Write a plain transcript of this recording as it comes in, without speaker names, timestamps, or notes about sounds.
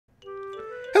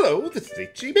Hello, this is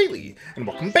H.G. Bailey, and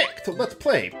welcome back to Let's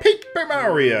Play Paper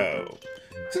Mario!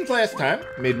 Since last time,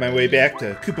 I made my way back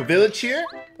to Koopa Village here.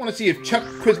 Want to see if Chuck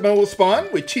Quizmo will spawn,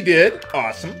 which he did.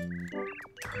 Awesome.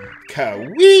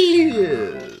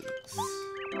 Kaweez!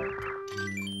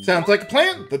 Sounds like a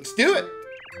plan. Let's do it.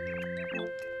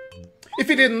 If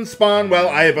he didn't spawn, well,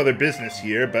 I have other business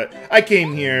here, but I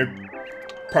came here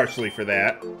partially for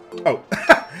that. Oh,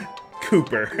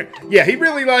 Cooper. Yeah, he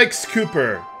really likes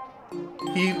Cooper.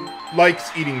 He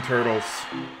likes eating turtles.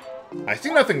 I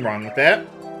see nothing wrong with that.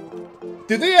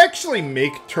 Do they actually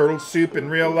make turtle soup in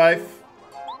real life?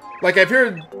 Like, I've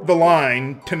heard the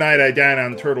line, "Tonight I dine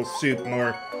on turtle soup,"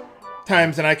 more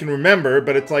times than I can remember,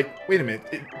 but it's like, wait a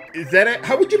minute, is that it?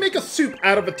 How would you make a soup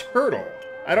out of a turtle?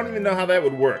 I don't even know how that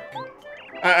would work.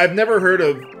 I've never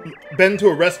been to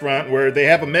a restaurant where they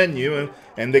have a menu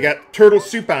and they got turtle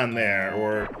soup on there,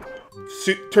 or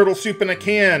turtle soup in a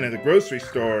can at the grocery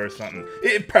store or something.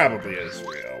 It probably is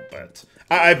real, but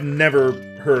I've never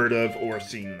heard of or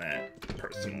seen that,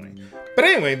 personally. But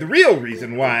anyway, the real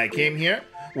reason why I came here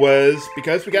was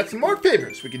because we got some more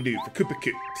favors we can do for Koopa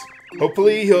Koot.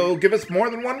 Hopefully he'll give us more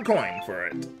than one coin for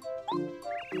it.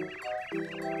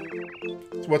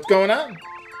 So what's going on?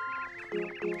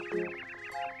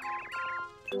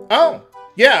 Oh,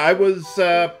 yeah,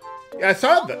 I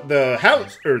saw the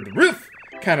house, or the roof,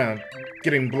 kind of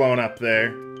getting blown up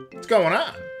there. What's going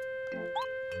on?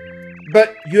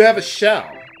 But you have a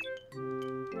shell.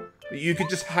 You could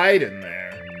just hide in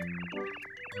there.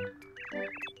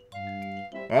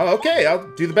 Well, okay, I'll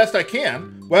do the best I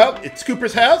can. Well, it's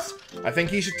Cooper's house. I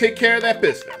think he should take care of that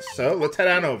business. So let's head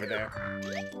on over there.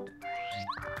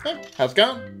 Hey, how's it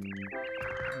going?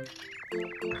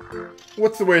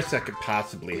 What's the worst that could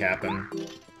possibly happen?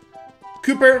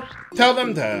 Cooper, tell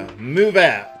them to move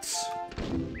out.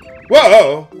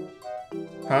 Whoa!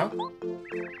 Huh?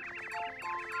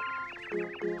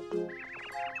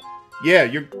 Yeah,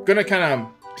 you're gonna kind of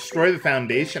destroy the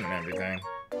foundation and everything.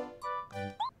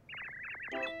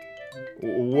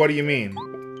 What do you mean?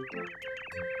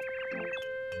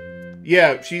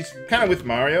 Yeah, she's kind of with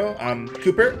Mario.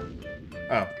 Cooper?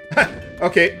 Oh.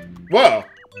 Okay. Whoa!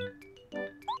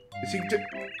 Is he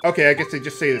okay, I guess they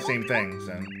just say the same things,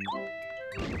 then.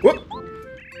 Whoop!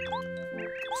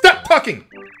 Stop talking!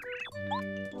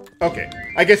 Okay,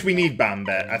 I guess we need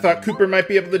Bombette. I thought Cooper might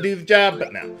be able to do the job,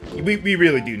 but no. We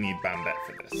really do need Bombette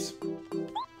for this.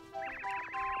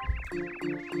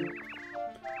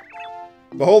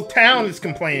 The whole town is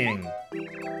complaining.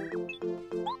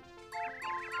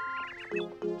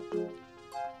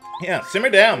 Yeah,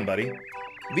 simmer down, buddy.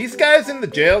 These guys in the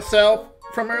jail cell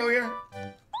from earlier?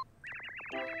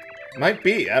 Might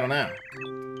be, I don't know.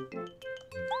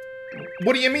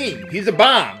 What do you mean? He's a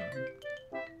bomb.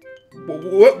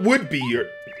 What would be your...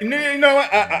 No,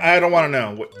 I don't want to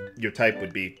know what your type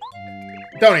would be.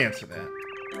 Don't answer that.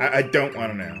 I don't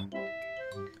want to know.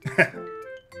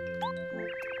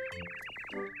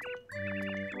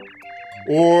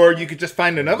 Or you could just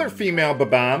find another female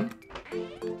Babam.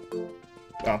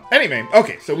 Well, anyway,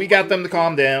 okay, so we got them to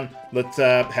calm down. Let's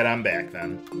head on back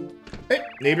then. Hey,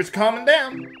 neighbors calming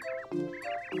down.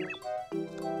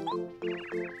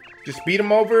 Just beat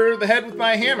him over the head with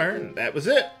my hammer, and that was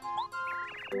it.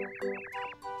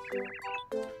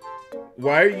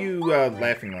 Why are you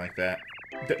laughing like that?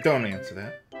 Don't answer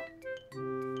that.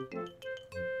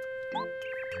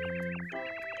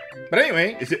 But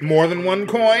anyway, is it more than one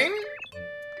coin?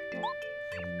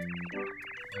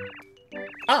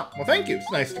 Ah, well thank you.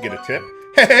 It's nice to get a tip.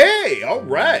 Hey,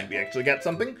 alright, we actually got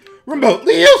something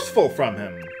remotely useful from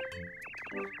him.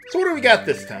 So what do we got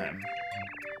this time?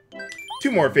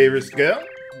 2 more favors to go.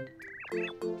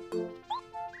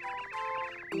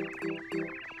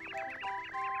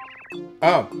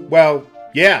 Oh, well,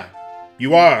 yeah,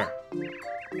 you are.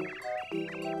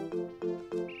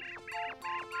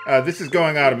 This is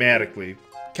going automatically.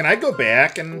 Can I go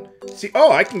back and see?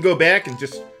 Oh, I can go back and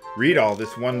just read all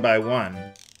this one by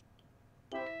one.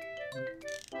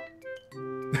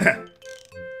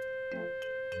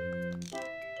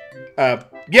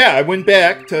 Yeah, I went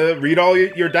back to read all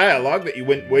your dialogue that you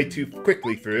went way too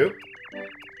quickly through.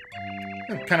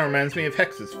 It kind of reminds me of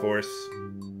Hex's Force.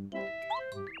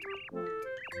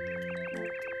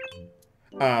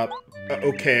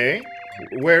 Okay.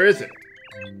 Where is it?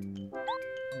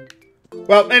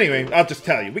 Well, anyway, I'll just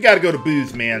tell you. We gotta go to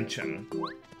Boo's mansion.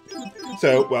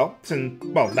 So, well,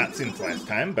 not since last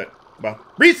time, but, well,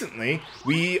 recently,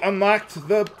 we unlocked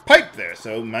the pipe there,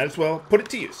 so might as well put it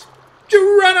to use.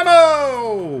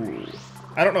 Geronimo!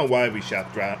 I don't know why we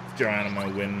shout Geronimo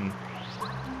when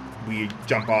we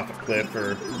jump off a cliff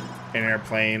or an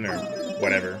airplane or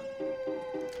whatever.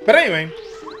 But anyway,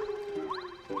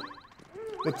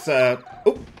 let's,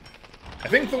 oh, I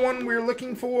think the one we're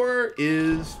looking for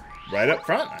is right up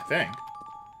front, I think.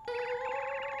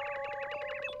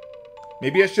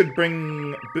 Maybe I should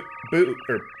bring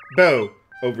Bo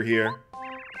over here.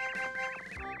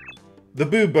 The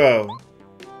Boo Bo.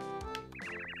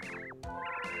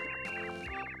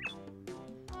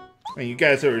 And you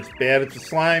guys are as bad as the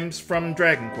slimes from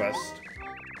Dragon Quest.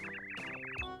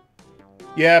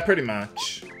 Yeah, pretty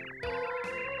much.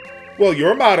 Well,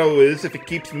 your motto is, if it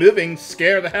keeps moving,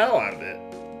 scare the hell out of it.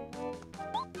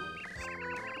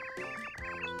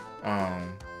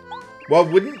 Well,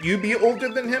 wouldn't you be older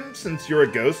than him, since you're a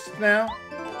ghost now?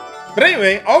 But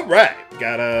anyway, alright.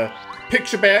 Got a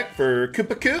picture back for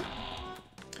Koopa Koot.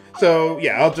 So,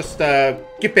 yeah, I'll just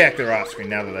get back there off screen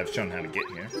now that I've shown how to get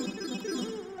here.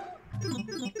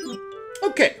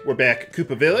 Okay, we're back at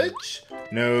Koopa Village.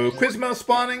 No Quizmo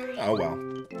spawning. Oh, well.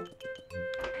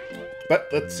 But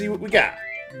let's see what we got.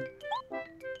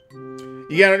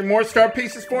 You got any more star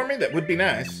pieces for me? That would be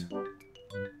nice.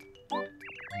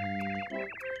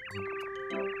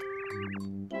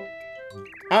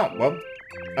 Oh, well.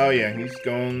 Oh, yeah, he's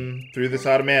going through this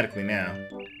automatically now.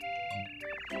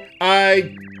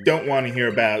 I don't want to hear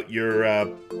about your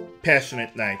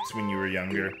passionate nights when you were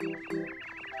younger.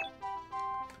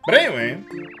 But anyway.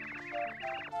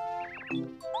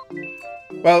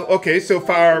 Well, okay, so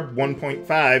far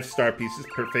 1.5 star pieces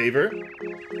per favor.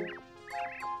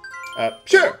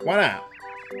 Sure, why not?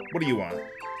 What do you want?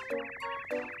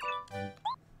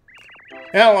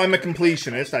 Hell, I'm a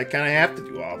completionist. I kind of have to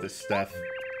do all this stuff.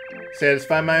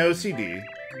 Satisfy my OCD.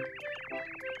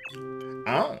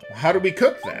 Oh, how do we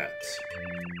cook that?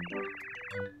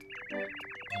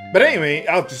 But anyway,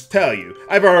 I'll just tell you.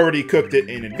 I've already cooked it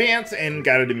in advance and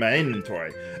got it in my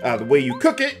inventory. The way you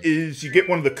cook it is you get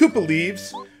one of the Koopa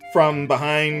leaves from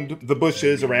behind the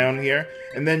bushes around here,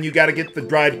 and then you gotta get the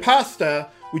dried pasta,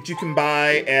 which you can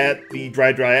buy at the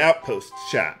Dry Outpost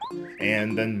shop.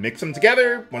 And then mix them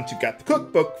together once you've got the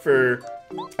cookbook for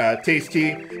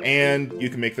Tasty, and you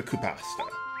can make the Koopasta.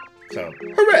 So,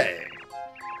 hooray!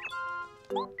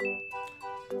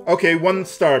 Okay, 1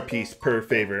 star piece per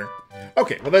favor.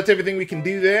 Okay, well that's everything we can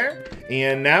do there.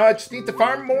 And now I just need to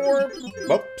farm more,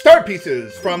 well, star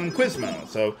pieces from Quizmo.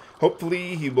 So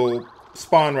hopefully he will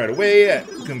spawn right away at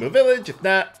Goomba Village. If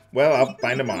not, well, I'll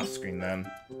find him off screen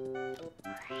then.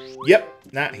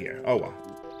 Yep, not here. Oh well.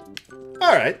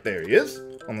 Alright, there he is.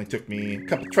 Only took me a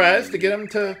couple tries to get him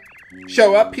to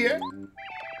show up here.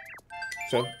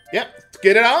 So, yeah, let's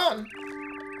get it on.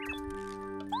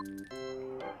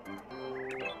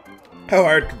 How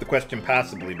hard could the question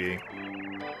possibly be?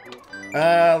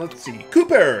 Let's see.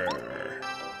 Cooper!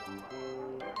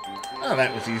 Oh,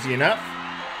 that was easy enough.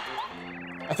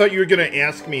 I thought you were going to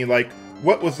ask me, like,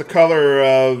 what was the color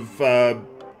of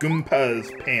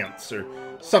Goompa's pants, or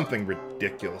something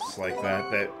ridiculous like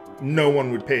that no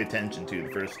one would pay attention to the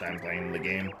first time playing the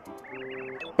game.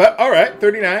 But, alright,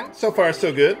 39. So far,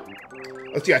 so good.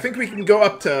 Let's see, I think we can go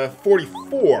up to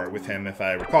 44 with him, if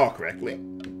I recall correctly.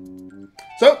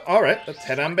 So, alright, let's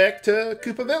head on back to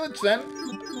Koopa Village, then.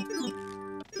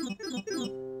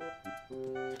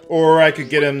 Or I could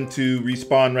get him to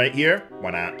respawn right here.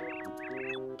 Why not?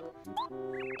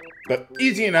 But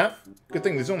easy enough. Good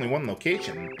thing there's only one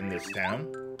location in this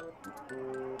town.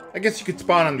 I guess you could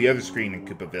spawn on the other screen in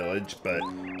Koopa Village, but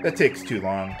that takes too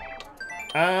long.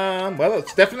 Well,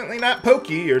 it's definitely not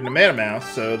Pokey or the Mattermouse,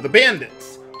 so the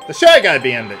bandits. The Shy Guy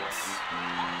bandits.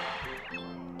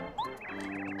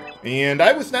 And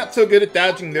I was not so good at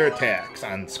dodging their attacks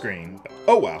on screen. But,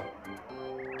 oh well.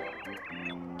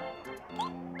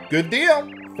 Good deal.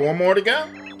 4 more to go.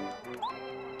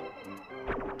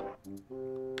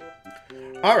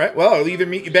 Alright, well, I'll either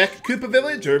meet you back at Koopa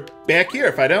Village or back here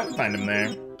if I don't find him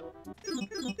there.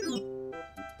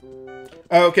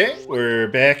 Okay, we're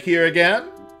back here again.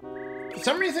 For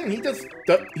some reason, he just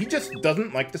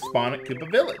doesn't like to spawn at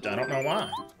Koopa Village. I don't know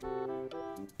why.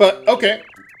 But, okay.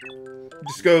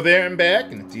 Just go there and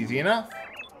back, and it's easy enough.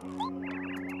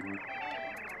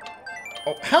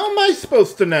 Oh, how am I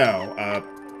supposed to know?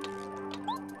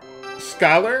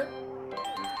 Scholar?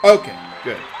 Okay,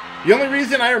 good. The only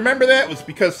reason I remember that was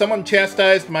because someone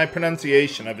chastised my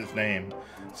pronunciation of his name.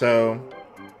 So,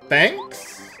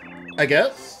 thanks, I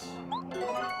guess.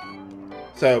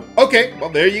 So, okay, well,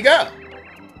 there you go.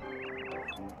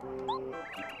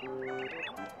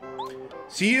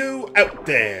 See you out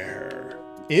there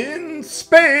in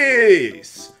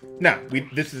space. No,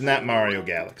 this is not Mario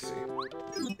Galaxy.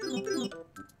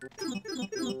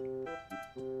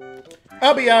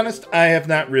 I'll be honest, I have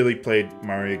not really played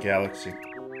Mario Galaxy.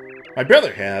 My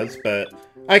brother has, but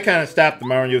I kind of stopped the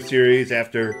Mario series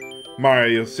after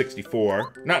Mario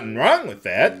 64. Nothing wrong with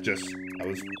that, just I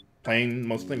was playing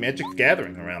mostly Magic the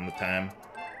Gathering around the time.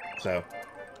 So,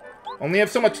 only have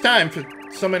so much time for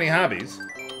so many hobbies.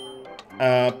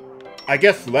 I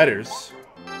guess letters.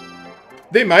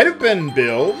 They might have been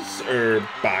bills or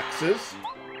boxes.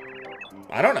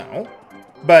 I don't know.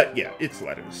 But yeah, it's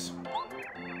letters.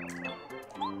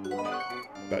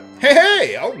 But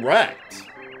hey, alright.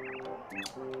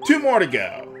 2 more to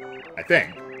go, I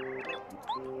think.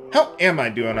 How am I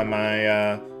doing on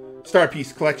my star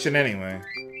piece collection anyway?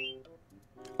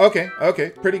 Okay,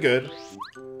 pretty good.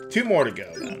 2 more to go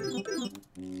then.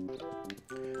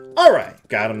 Alright,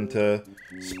 got him to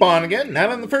spawn again. Not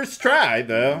on the first try,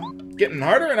 though. Getting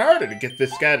harder and harder to get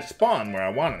this guy to spawn where I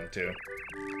want him to.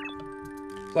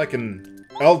 It's like an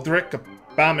Eldritch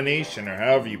Abomination, or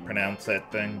however you pronounce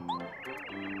that thing.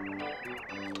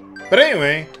 But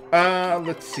anyway,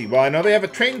 let's see. Well, I know they have a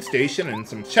train station and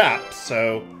some shops,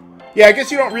 so... Yeah, I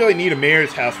guess you don't really need a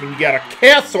mayor's house when you got a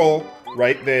castle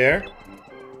right there.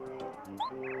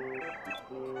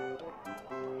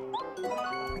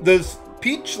 Does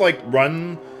Peach, like,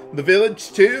 run the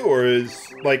village, too? Or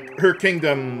is, like, her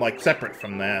kingdom, like, separate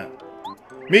from that?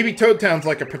 Maybe Toad Town's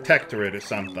like a protectorate or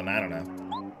something. I don't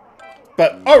know.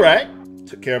 But, alright.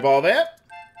 Took care of all that.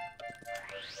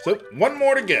 So, 1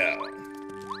 more to go.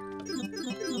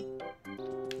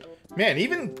 Man,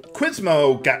 even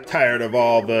Quizmo got tired of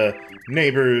all the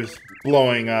neighbors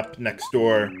blowing up next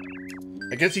door.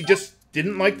 I guess he just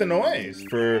didn't like the noise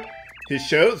for his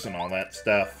shows and all that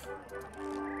stuff.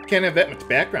 Can't have that much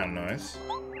background noise.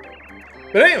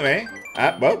 But anyway,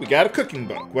 well, we got a cooking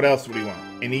book. What else would we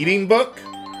want? An eating book?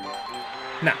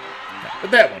 No,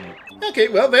 but that one. Okay,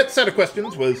 well, that set of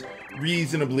questions was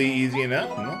reasonably easy enough.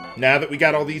 Well, now that we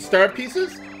got all these star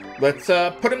pieces, let's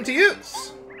put them to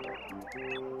use.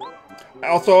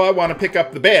 Also, I want to pick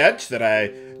up the badge that I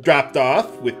dropped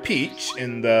off with Peach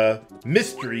in the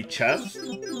mystery chest,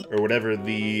 or whatever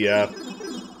the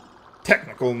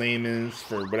technical name is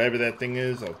for whatever that thing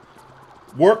is, a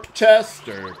warp chest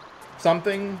or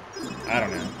something. I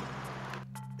don't know.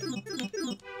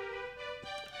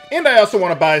 And I also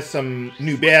want to buy some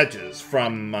new badges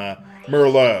from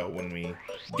Merlot when we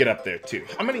get up there too.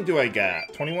 How many do I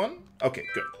got? 21? Okay,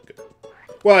 good.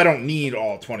 Well, I don't need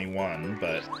all 21,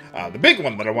 but the big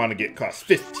one that I want to get costs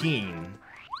 15.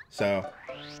 So,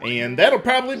 and that'll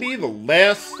probably be the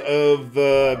last of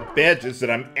the badges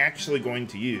that I'm actually going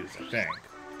to use, I think.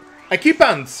 I keep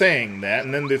on saying that,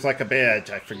 and then there's like a badge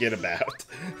I forget about.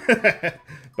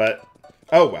 But,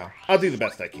 oh well, I'll do the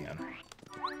best I can.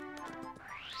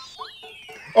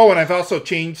 Oh, and I've also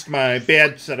changed my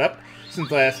badge setup since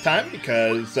last time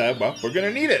because, well, we're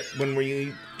going to need it when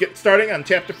we get starting on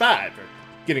Chapter 5. Or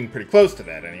getting pretty close to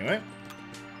that, anyway.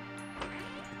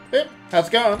 Hey, how's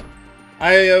it going?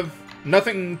 I have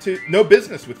no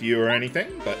business with you or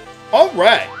anything, but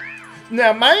alright.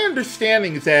 Now, my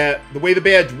understanding is that the way the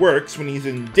badge works when he's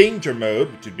in danger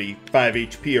mode, which would be 5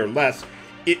 HP or less,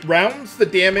 it rounds the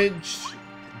damage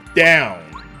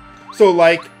down. So,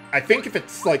 like, I think if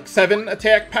it's like 7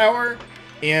 attack power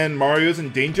and Mario's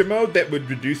in danger mode, that would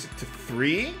reduce it to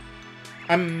 3.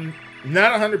 I'm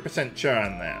not 100% sure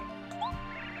on that.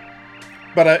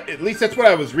 But at least that's what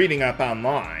I was reading up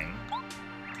online.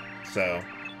 So,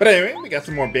 but anyway, we got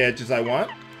some more badges I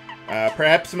want.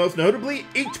 Perhaps most notably,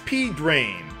 HP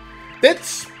Drain.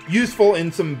 That's useful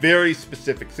in some very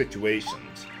specific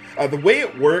situations. The way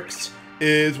it works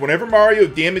is whenever Mario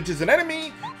damages an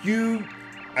enemy,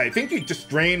 I think you just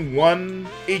drain 1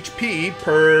 HP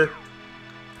per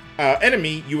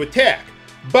enemy you attack.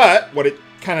 But what it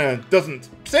kind of doesn't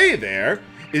say there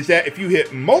is that if you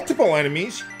hit multiple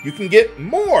enemies, you can get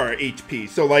more HP.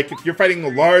 So, like, if you're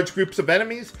fighting large groups of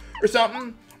enemies or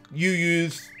something, you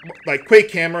use, like,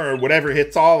 Quake Hammer or whatever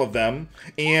hits all of them.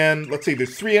 And, let's say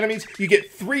there's 3 enemies, you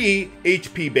get 3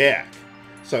 HP back.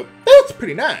 So, that's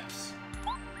pretty nice.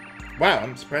 Wow,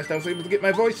 I'm surprised I was able to get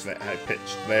my voice that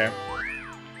high-pitched there.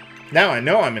 Now I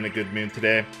know I'm in a good mood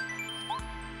today.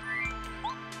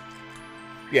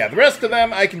 Yeah, the rest of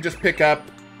them I can just pick up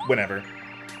whenever.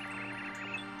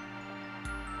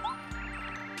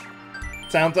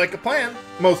 Sounds like a plan.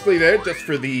 Mostly there just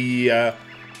for the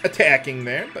attacking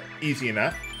there, but easy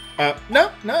enough.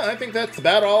 No, I think that's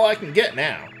about all I can get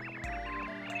now.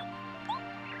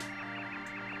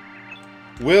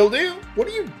 Will do? What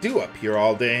do you do up here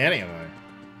all day anyway?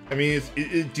 I mean,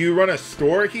 do you run a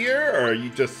store here, or are you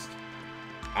just...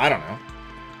 I don't know.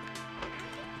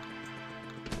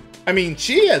 I mean,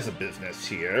 she has a business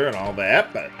here and all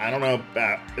that, but I don't know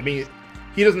about... I mean,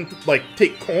 he doesn't, like,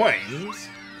 take coins.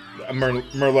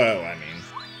 Merlot, I mean.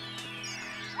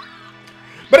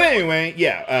 But anyway,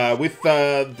 yeah, with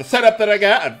the setup that I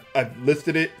got, I've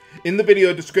listed it in the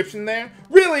video description there.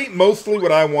 Really, mostly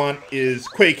what I want is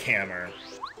Quake Hammer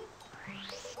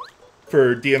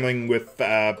for dealing with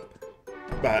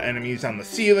enemies on the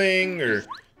ceiling or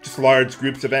just large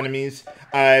groups of enemies.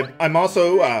 I'm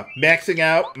also maxing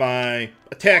out my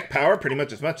attack power pretty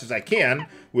much as I can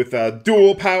with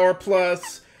dual power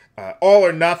plus, all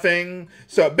or nothing.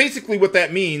 So basically what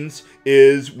that means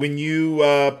is when you,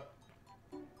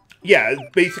 yeah,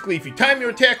 basically if you time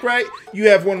your attack right, you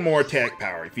have one more attack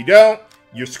power. If you don't,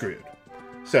 you're screwed.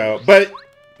 So, but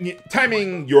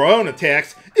timing your own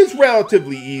attacks is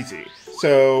relatively easy.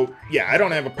 So, yeah, I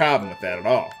don't have a problem with that at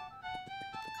all.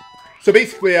 So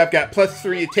basically, I've got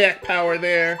 +3 attack power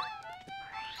there,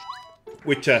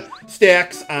 which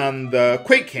stacks on the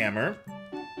Quake Hammer.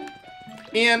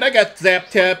 And I got Zap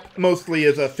Tap mostly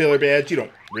as a filler badge. You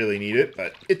don't really need it,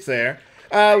 but it's there.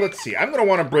 Let's see. I'm going to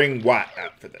want to bring Watt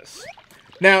out for this.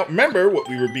 Now, remember what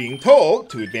we were being told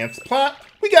to advance the plot?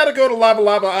 We got to go to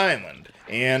Lavalava Island.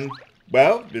 And,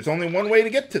 well, there's only one way to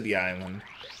get to the island.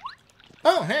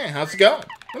 Oh, hey, how's it going?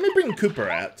 Let me bring Cooper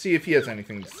out, see if he has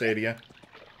anything to say to you.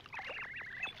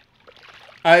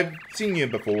 I've seen you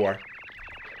before.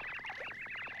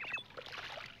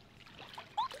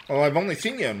 Well, I've only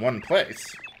seen you in one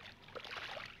place.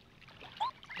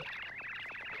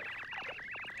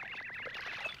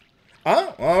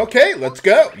 Oh, well, okay, let's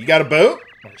go. You got a boat?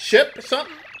 Or a ship or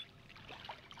something?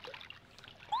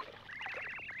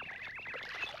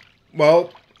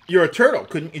 Well, you're a turtle.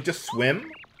 Couldn't you just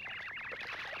swim?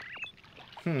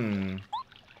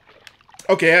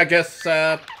 Okay, I guess,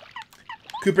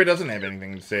 Cooper doesn't have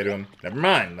anything to say to him. Never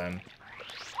mind, then.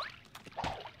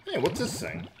 Hey, what's this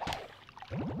thing?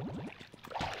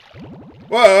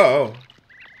 Whoa!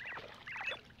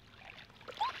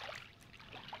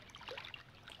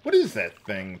 What is that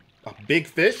thing? A big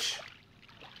fish?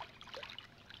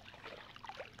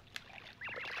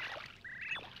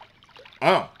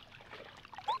 Oh.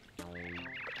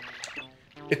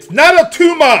 It's not a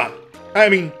tuna! I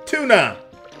mean, tuna!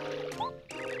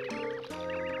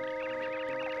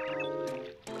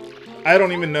 I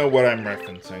don't even know what I'm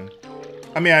referencing.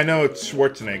 I mean, I know it's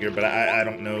Schwarzenegger, but I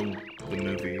don't know the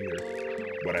movie or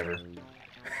whatever.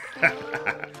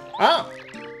 Oh.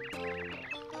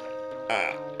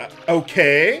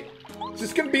 Okay. Is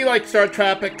this gonna be like Star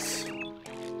Tropics?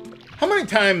 How many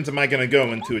times am I gonna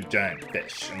go into a giant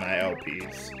fish in my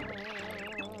LPs?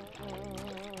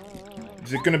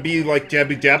 Is it gonna be like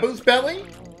Jabby Jabbo's belly?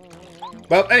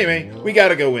 Well, anyway, we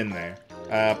gotta go in there.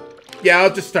 Yeah,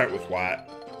 I'll just start with Watt.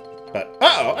 But,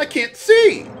 uh-oh, I can't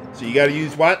see! So you gotta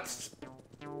use Watt's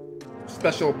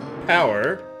special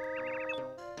power.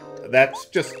 That's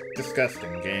just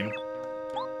disgusting, game.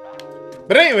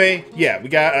 But anyway, yeah, we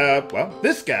got, well,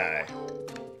 this guy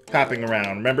hopping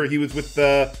around. Remember, he was with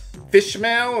the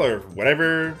Fishmail, or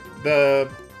whatever the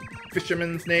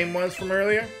fisherman's name was from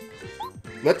earlier?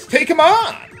 Let's take him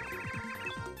on!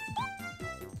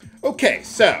 Okay,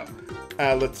 so,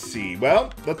 let's see.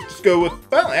 Well, let's just go with,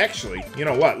 well, actually, you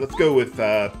know what? Let's go with,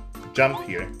 jump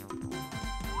here.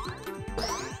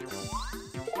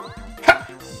 Ha!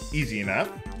 Easy enough.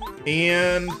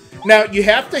 And now you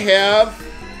have to have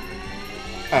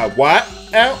Watt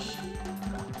out,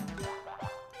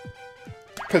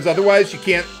 because otherwise you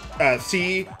can't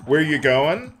see where you're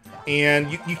going,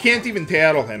 and you can't even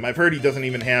tattle him. I've heard he doesn't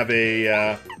even have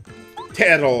a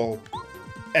tattle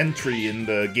entry in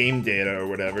the game data or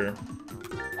whatever.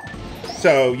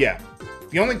 So yeah,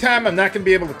 the only time I'm not going to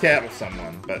be able to tattle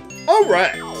someone, but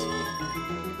alright.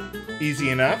 Easy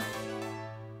enough.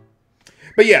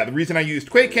 But yeah, the reason I used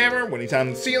Quake Hammer when he's on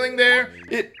the ceiling there,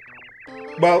 it,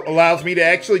 well, allows me to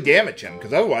actually damage him,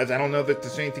 because otherwise I don't know that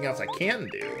there's anything else I can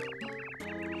do.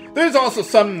 There's also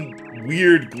some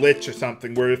weird glitch or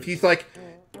something where if he's like,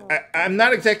 I'm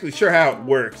not exactly sure how it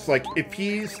works, like if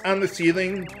he's on the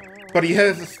ceiling, but he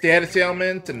has a status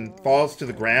ailment and falls to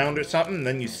the ground or something, and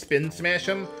then you spin smash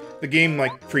him, the game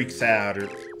like freaks out or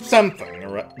something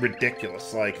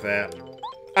ridiculous like that.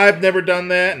 I've never done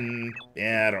that, and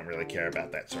yeah, I don't really care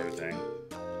about that sort of thing.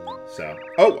 So,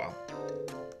 oh well.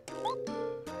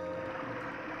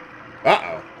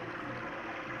 Uh-oh.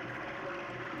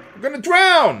 We're gonna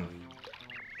drown!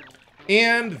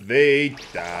 And they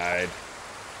died.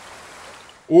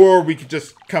 Or we could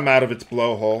just come out of its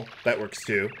blowhole. That works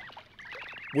too.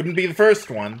 Wouldn't be the first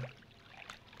one.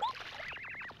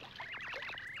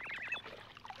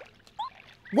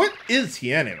 What is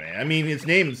he anyway? I mean, his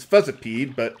name's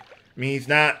Fuzzipede, but I mean, he's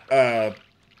not,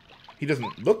 he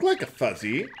doesn't look like a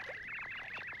fuzzy.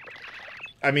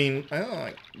 I mean, I don't know,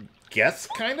 I guess,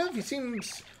 kind of? He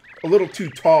seems a little too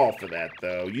tall for that,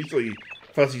 though. Usually,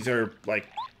 fuzzies are, like,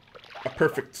 a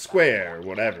perfect square or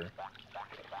whatever.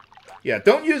 Yeah,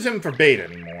 don't use him for bait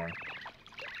anymore.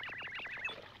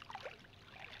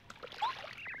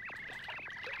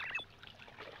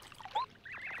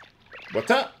 What's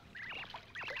up?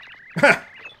 Ha!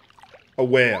 A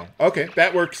whale. Okay,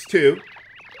 that works too.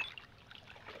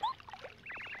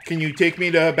 Can you take me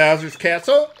to Bowser's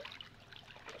Castle?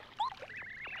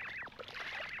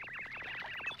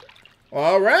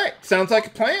 Alright, sounds like a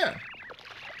plan.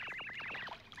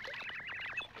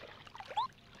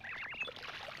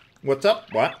 What's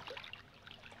up? What?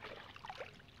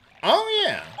 Oh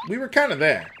yeah, we were kind of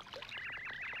there.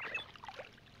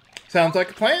 Sounds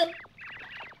like a plan.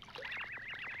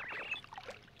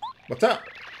 What's up?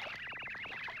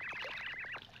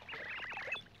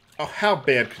 Oh, how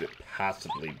bad could it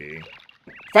possibly be?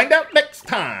 Find out next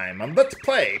time on Let's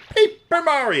Play Paper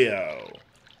Mario.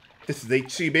 This is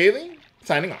HC Bailey,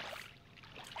 signing off.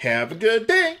 Have a good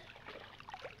day.